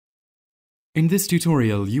In this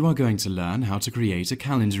tutorial, you are going to learn how to create a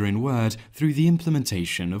calendar in Word through the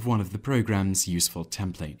implementation of one of the program's useful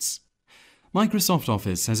templates. Microsoft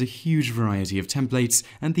Office has a huge variety of templates,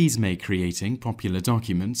 and these make creating popular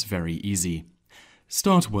documents very easy.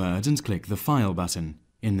 Start Word and click the File button.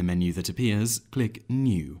 In the menu that appears, click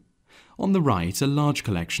New. On the right, a large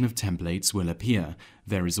collection of templates will appear.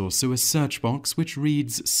 There is also a search box which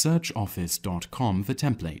reads searchoffice.com for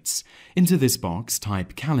templates. Into this box,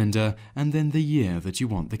 type calendar and then the year that you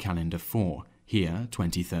want the calendar for, here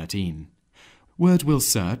 2013. Word will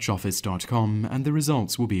search office.com and the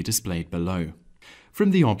results will be displayed below.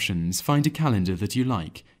 From the options, find a calendar that you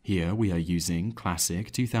like. Here we are using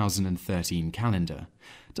Classic 2013 Calendar.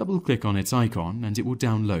 Double-click on its icon and it will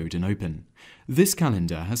download and open. This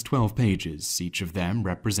calendar has 12 pages, each of them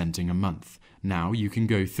representing a month. Now you can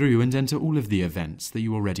go through and enter all of the events that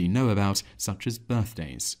you already know about, such as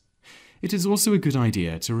birthdays. It is also a good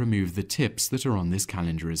idea to remove the tips that are on this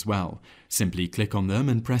calendar as well. Simply click on them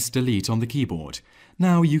and press Delete on the keyboard.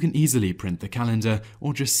 Now you can easily print the calendar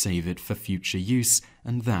or just save it for future use,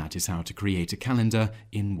 and that is how to create a calendar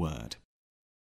in Word.